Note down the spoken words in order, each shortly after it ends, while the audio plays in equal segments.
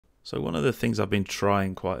So one of the things I've been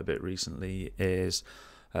trying quite a bit recently is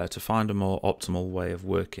to find a more optimal way of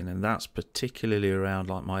working, and that's particularly around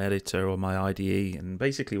like my editor or my IDE and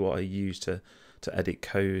basically what I use to edit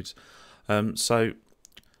code. So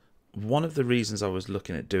one of the reasons I was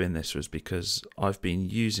looking at doing this was because I've been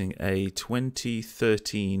using a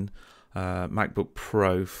 2013 MacBook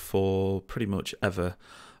Pro for pretty much ever.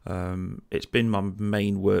 It's been my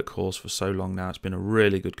main workhorse for so long now. It's been a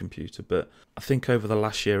really good computer, but I think over the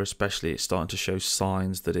last year especially it's starting to show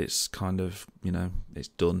signs that it's kind of, it's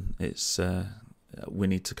done. We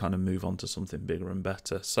need to kind of move on to something bigger and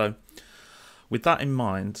better. So with that in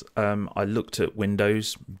mind, I looked at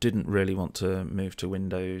Windows, didn't really want to move to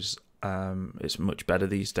Windows. It's much better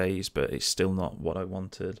these days, but it's still not what I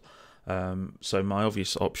wanted. So my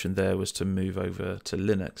obvious option there was to move over to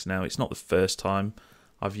Linux. Now, it's not the first time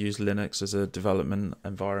I've used Linux as a development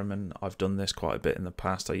environment. I've done this quite a bit in the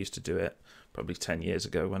past. I used to do it probably 10 years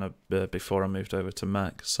ago before I moved over to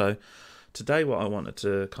Mac. So today what I wanted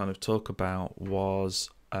to kind of talk about was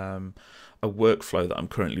a workflow that I'm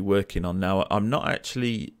currently working on. Now, I'm not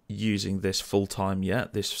actually using this full time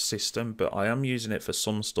yet, this system, but I am using it for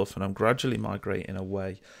some stuff, and I'm gradually migrating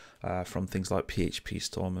away from things like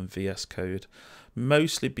phpstorm and VS Code,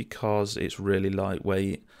 mostly because it's really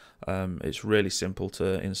lightweight. It's really simple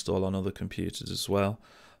to install on other computers as well.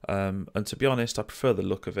 And to be honest, I prefer the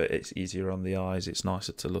look of it. It's easier on the eyes. It's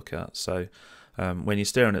nicer to look at. So when you're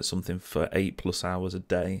staring at something for 8+ hours a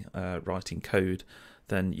day writing code,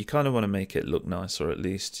 then you kind of want to make it look nice, or at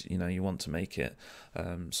least you want to make it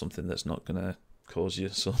something that's not going to cause you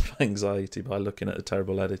some anxiety by looking at a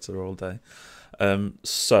terrible editor all day.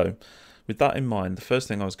 So with that in mind, the first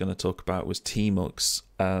thing I was going to talk about was Tmux.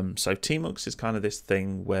 So Tmux is kind of this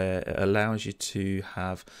thing where it allows you to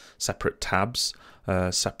have separate tabs,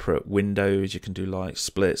 separate windows. You can do like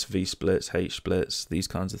splits, V splits, H splits, these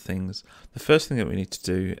kinds of things. The first thing that we need to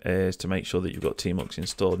do is to make sure that you've got Tmux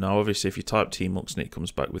installed. Now, obviously, if you type Tmux and it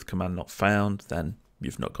comes back with command not found, then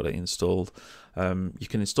you've not got it installed. You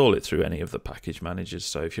can install it through any of the package managers.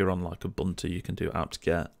 So if you're on like Ubuntu, you can do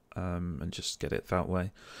apt-get and just get it that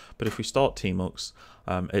way. But if we start Tmux,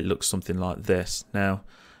 it looks something like this. Now,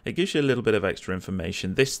 it gives you a little bit of extra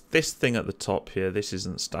information. This thing at the top here, this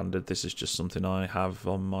isn't standard. This is just something I have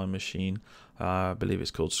on my machine. I believe it's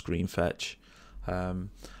called Screen Fetch. And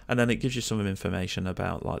then it gives you some information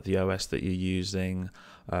about like the OS that you're using,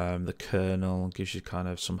 the kernel, gives you kind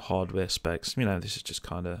of some hardware specs. This is just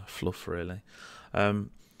kind of fluff really.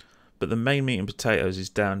 But the main meat and potatoes is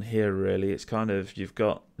down here really. It's kind of, you've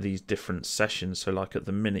got these different sessions. So like at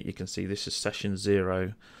the minute you can see this is session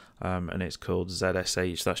 0. And it's called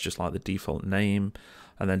ZSH. That's just like the default name.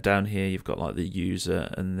 And then down here you've got like the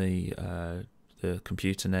user and the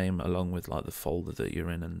computer name, along with like the folder that you're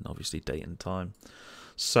in, and obviously date and time.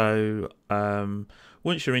 So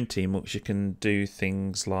once you're in Tmux, you can do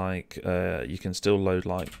things like you can still load,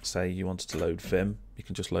 like say you wanted to load Vim, you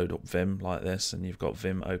can just load up Vim like this, and you've got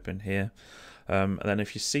Vim open here. And then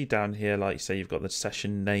if you see down here, like say you've got the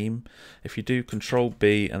session name, if you do Control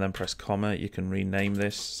B and then press comma, you can rename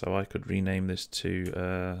this. So I could rename this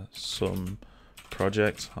to some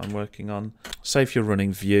project I'm working on. Say if you're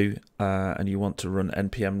running Vue and you want to run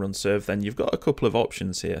npm run serve, then you've got a couple of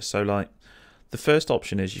options here. So like the first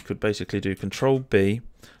option is you could basically do Control B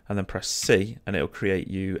and then press C, and it'll create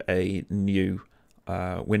you a new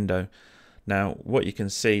window. Now, what you can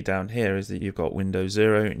see down here is that you've got window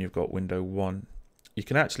 0 and you've got window 1. You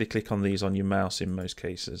can actually click on these on your mouse in most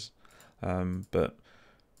cases, but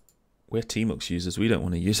we're Tmux users, we don't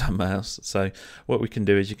want to use our mouse. So what we can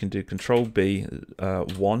do is you can do Control B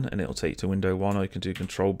 1 and it'll take you to window 1, or you can do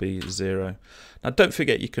Control B 0. Now don't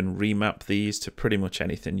forget you can remap these to pretty much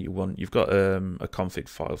anything you want. You've got a config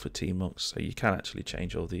file for Tmux, so you can actually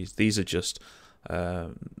change all these. These are just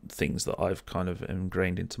things that I've kind of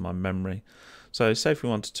ingrained into my memory. So say if we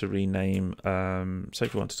wanted to rename, say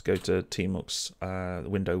if we wanted to go to Tmux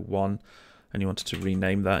window 1 and you wanted to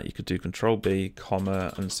rename that, you could do Control B,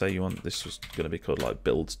 comma, and say you want this was going to be called like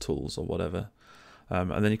build tools or whatever.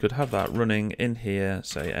 And then you could have that running in here,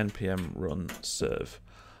 say npm run serve.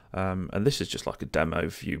 And this is just like a demo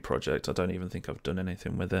Vue project. I don't even think I've done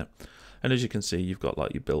anything with it. And as you can see, you've got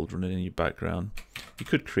like your build running in your background. You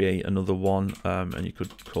could create another one, and you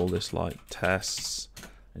could call this like tests,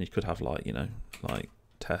 and you could have like, like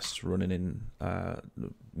tests running in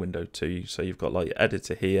window 2. So you've got like your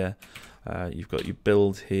editor here, you've got your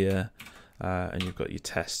build here, and you've got your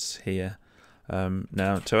tests here.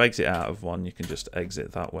 Now to exit out of one, you can just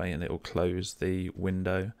exit that way and it will close the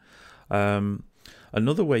window.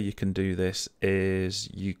 Another way you can do this is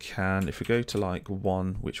you can, if we go to like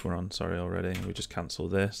 1, which we're on, sorry, already, we just cancel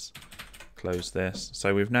this, close this.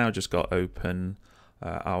 So we've now just got open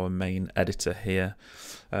our main editor here.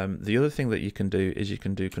 The other thing that you can do is you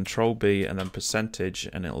can do Control B and then percentage,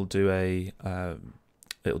 and it'll do a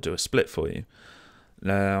split for you.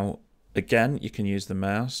 Now, again, you can use the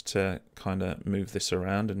mouse to kind of move this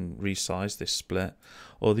around and resize this split.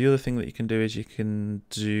 Or the other thing that you can do is you can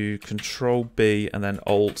do Control B and then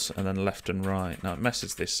Alt and then left and right. Now, it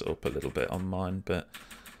messes this up a little bit on mine, but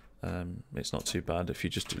it's not too bad if you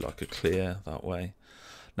just do like a clear that way.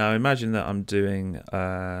 Now imagine that I'm doing,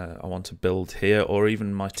 I want to build here, or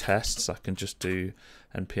even my tests, I can just do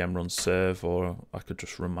npm run serve, or I could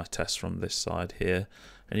just run my tests from this side here,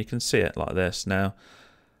 and you can see it like this. Now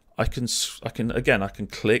I can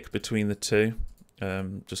click between the two,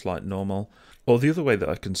 just like normal. Or the other way that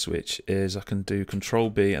I can switch is I can do Control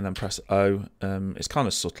B and then press O. It's kind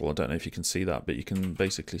of subtle, I don't know if you can see that, but you can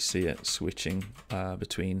basically see it switching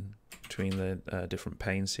between the different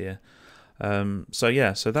panes here. So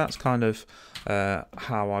yeah, so that's kind of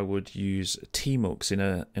how I would use Tmux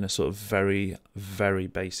in a sort of very, very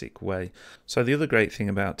basic way. So the other great thing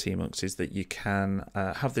about Tmux is that you can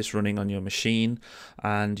have this running on your machine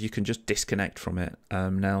and you can just disconnect from it.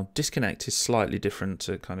 Now disconnect is slightly different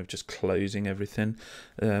to kind of just closing everything.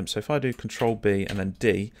 So if I do Control B and then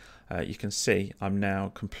D, you can see I'm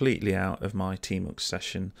now completely out of my Tmux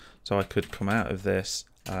session. So I could come out of this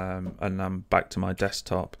and I'm back to my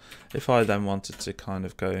desktop. If I then wanted to kind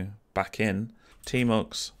of go back in,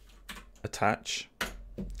 Tmux, attach,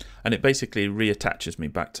 and it basically reattaches me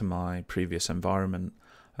back to my previous environment.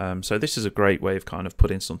 So this is a great way of kind of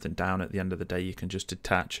putting something down at the end of the day. You can just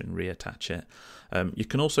detach and reattach it. You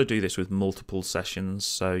can also do this with multiple sessions,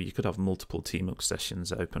 so you could have multiple Tmux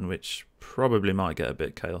sessions open, which probably might get a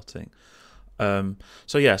bit chaotic.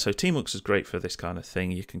 So yeah, so Tmux is great for this kind of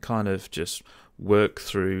thing. You can kind of just work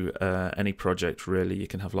through any project really. You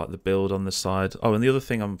can have like the build on the side. Oh, and the other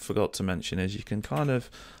thing I forgot to mention is you can kind of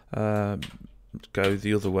go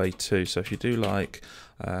the other way too. So if you do like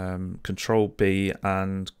Control B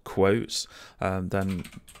and quotes, then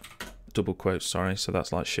double quotes, sorry, so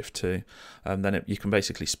that's like Shift 2, and then you can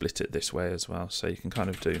basically split it this way as well. So you can kind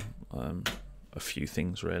of do a few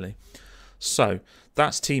things really. So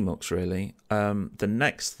that's Tmux really. The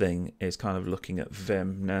next thing is kind of looking at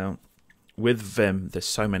Vim. Now with Vim, there's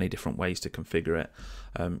so many different ways to configure it.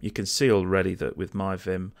 You can see already that with my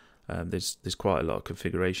Vim, there's quite a lot of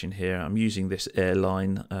configuration here. I'm using this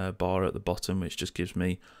airline bar at the bottom, which just gives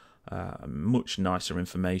me much nicer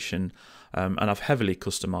information. And I've heavily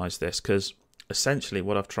customized this because essentially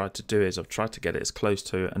what I've tried to do is I've tried to get it as close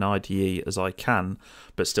to an IDE as I can,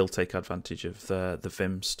 but still take advantage of the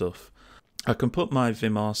Vim stuff. I can put my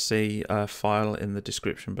vimrc file in the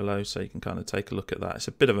description below so you can kind of take a look at that. It's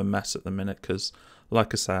a bit of a mess at the minute because,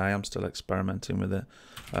 like I say, I am still experimenting with it.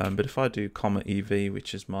 But if I do "-ev",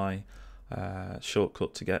 which is my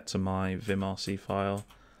shortcut to get to my vimrc file,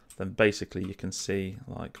 then basically you can see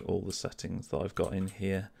like all the settings that I've got in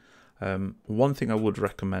here. One thing I would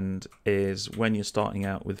recommend is when you're starting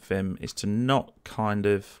out with Vim is to not kind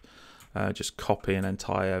of just copy an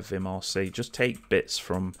entire vimrc. Just take bits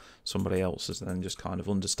from somebody else's and then just kind of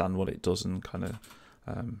understand what it does and kind of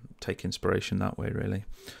take inspiration that way really.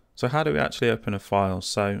 So how do we actually open a file?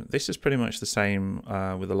 So this is pretty much the same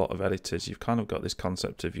with a lot of editors. You've kind of got this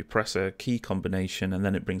concept of you press a key combination and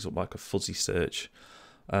then it brings up like a fuzzy search.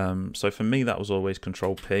 So for me that was always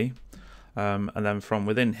Control P. And then from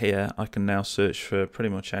within here I can now search for pretty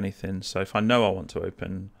much anything. So if I know I want to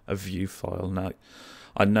open a view file, now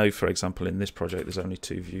I know for example in this project there's only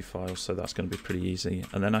 2 view files, so that's going to be pretty easy,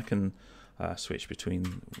 and then I can switch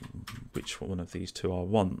between which one of these 2 I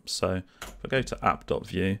want. So if I go to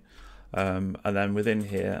app.view, and then within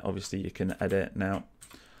here obviously you can edit. Now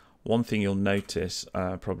one thing you'll notice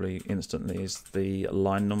probably instantly is the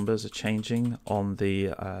line numbers are changing on the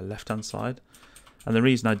left hand side, and the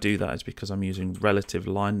reason I do that is because I'm using relative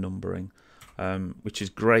line numbering, which is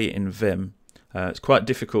great in Vim. It's quite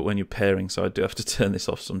difficult when you're pairing, so I do have to turn this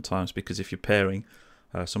off sometimes, because if you're pairing,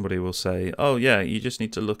 somebody will say, oh yeah, you just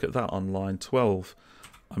need to look at that on line 12.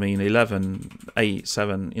 I mean 11, 8,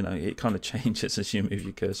 7, you know, it kind of changes as you move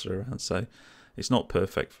your cursor around, so it's not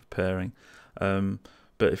perfect for pairing.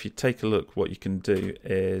 But if you take a look, what you can do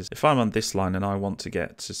is, if I'm on this line and I want to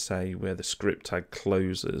get to say where the script tag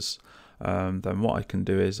closes, then what I can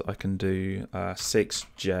do is I can do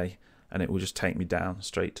 6J and it will just take me down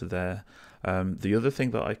straight to there. The other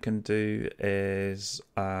thing that I can do is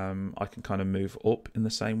I can kind of move up in the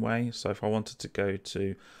same way. So if I wanted to go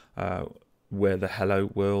to where the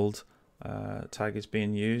hello world tag is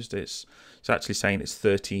being used. It's actually saying it's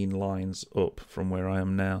 13 lines up from where I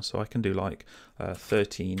am now, so I can do like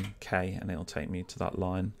 13k and it'll take me to that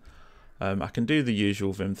line. I can do the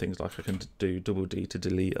usual Vim things, like I can do double D to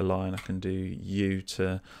delete a line, I can do U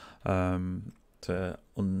to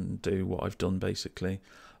undo what I've done basically.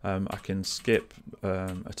 I can skip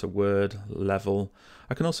at a word level.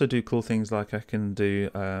 I can also do cool things like I can do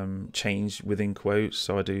change within quotes,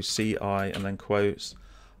 so I do CI and then quotes,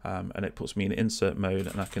 and it puts me in insert mode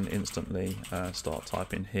and I can instantly start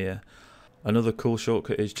typing here. Another cool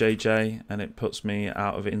shortcut is JJ, and it puts me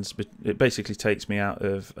out of it basically takes me out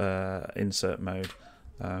of insert mode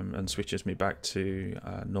and switches me back to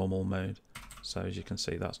normal mode. So as you can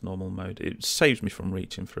see, that's normal mode. It saves me from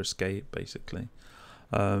reaching for escape basically.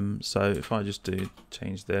 So if I just do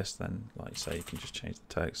change this, then like say you can just change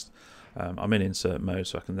the text. I'm in insert mode,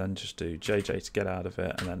 so I can then just do JJ to get out of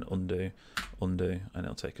it and then undo, and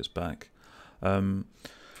it'll take us back.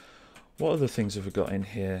 What other things have we got in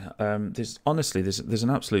here? There's an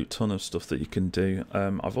absolute ton of stuff that you can do.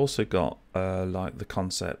 I've also got like the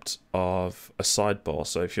concept of a sidebar.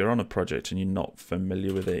 So if you're on a project and you're not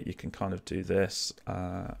familiar with it, you can kind of do this,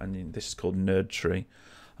 and this is called Nerd Tree.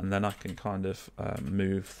 And then I can kind of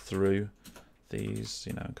move through these,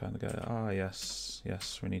 you know, and kind of go, ah, yes,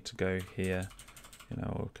 we need to go here, you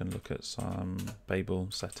know, or we can look at some Babel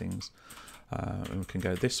settings, and we can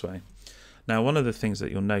go this way. Now, one of the things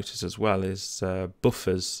that you'll notice as well is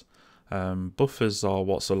buffers. Buffers are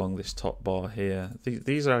what's along this top bar here.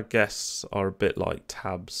 These I guess are a bit like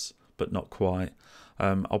tabs, but not quite.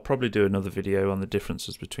 I'll probably do another video on the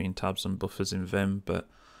differences between tabs and buffers in Vim, but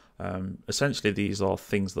essentially these are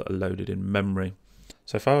things that are loaded in memory.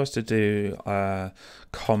 So if I was to do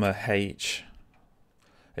comma H,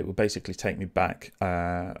 it will basically take me back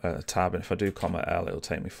a tab, and if I do comma L, it will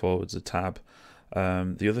take me forwards a tab.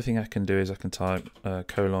 The other thing I can do is I can type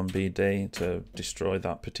 :BD to destroy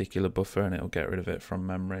that particular buffer, and it will get rid of it from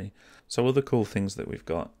memory. So other cool things that we've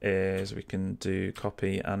got is we can do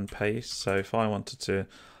copy and paste. So if I wanted to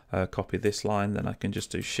copy this line, then I can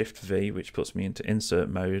just do Shift V, which puts me into insert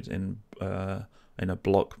mode in a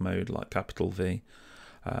block mode, like capital V,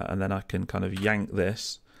 and then I can kind of yank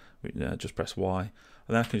this, just press Y,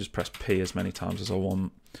 and then I can just press P as many times as I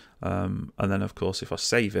want, and then of course if I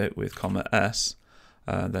save it with comma S,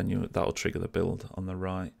 then that'll trigger the build on the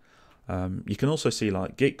right. You can also see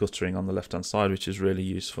like git guttering on the left hand side, which is really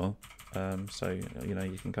useful. So you know,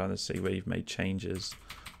 you can kind of see where you've made changes,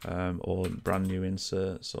 or brand new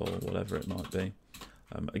inserts, or whatever it might be.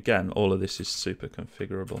 Again, all of this is super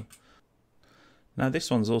configurable. Now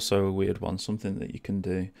this one's also a weird one, something that you can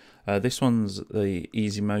do. This one's the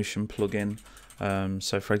Easy Motion plugin.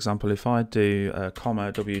 So for example, if I do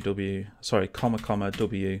comma W,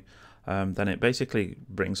 then it basically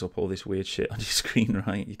brings up all this weird shit on your screen,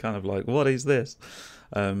 right? You're kind of like, what is this?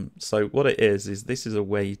 So what it is this is a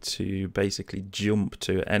way to basically jump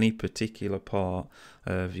to any particular part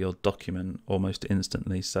of your document almost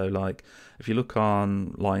instantly. So like if you look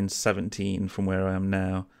on line 17 from where I am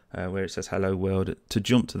now, where it says hello world, to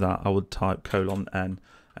jump to that I would type :N, and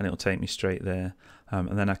it'll take me straight there.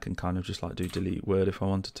 And then I can kind of just like do delete word if I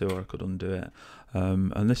wanted to, or I could undo it.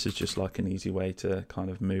 And this is just like an easy way to kind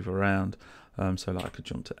of move around. So like I could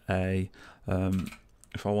jump to A.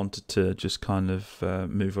 If I wanted to just kind of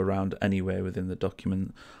move around anywhere within the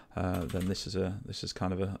document, then this is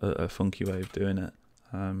kind of a funky way of doing it.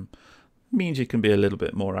 Means you can be a little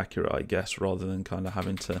bit more accurate, I guess, rather than kind of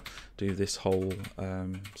having to do this whole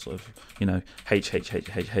sort of, you know,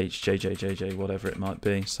 JJ, whatever it might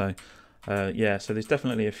be. So yeah, so there's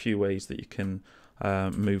definitely a few ways that you can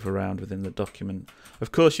move around within the document.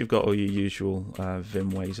 Of course, you've got all your usual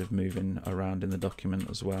Vim ways of moving around in the document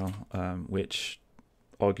as well, which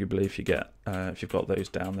arguably if you've got those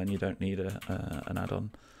down, then you don't need an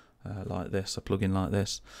add-on like this, a plugin like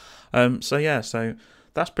this. So yeah, so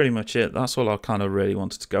that's pretty much it. That's all I kind of really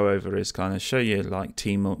wanted to go over, is kind of show you like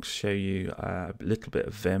Tmux, show you a little bit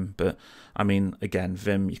of Vim. But I mean, again,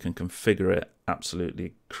 Vim, you can configure it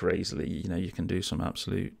absolutely crazily. You know, you can do some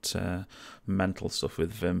absolute mental stuff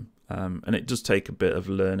with Vim, and it does take a bit of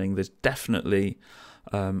learning. There's definitely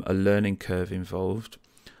a learning curve involved,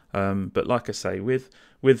 but like I say, with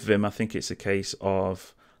Vim, I think it's a case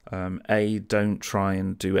of don't try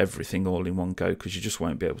and do everything all in one go, because you just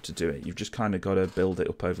won't be able to do it. You've just kind of got to build it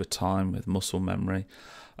up over time with muscle memory.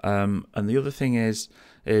 And the other thing is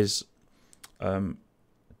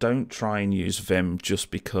don't try and use Vim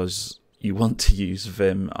just because you want to use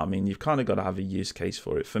Vim. I mean, you've kind of got to have a use case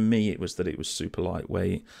for it. For me, it was that it was super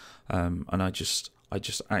lightweight, and I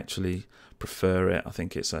just actually prefer it. I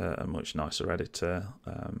think it's a much nicer editor.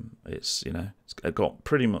 It's got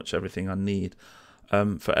pretty much everything I need.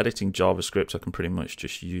 For editing JavaScript, I can pretty much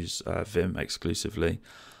just use Vim exclusively.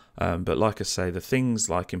 But like I say, the things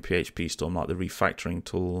like in phpstorm, like the refactoring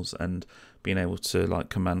tools and being able to like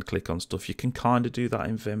command click on stuff, you can kind of do that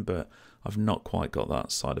in Vim, but I've not quite got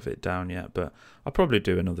that side of it down yet. But I'll probably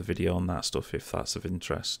do another video on that stuff if that's of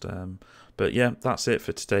interest. But yeah, that's it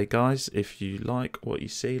for today, guys. If you like what you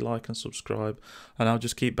see, like and subscribe, and I'll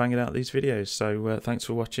just keep banging out these videos. So thanks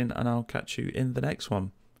for watching, and I'll catch you in the next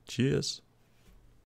one. Cheers.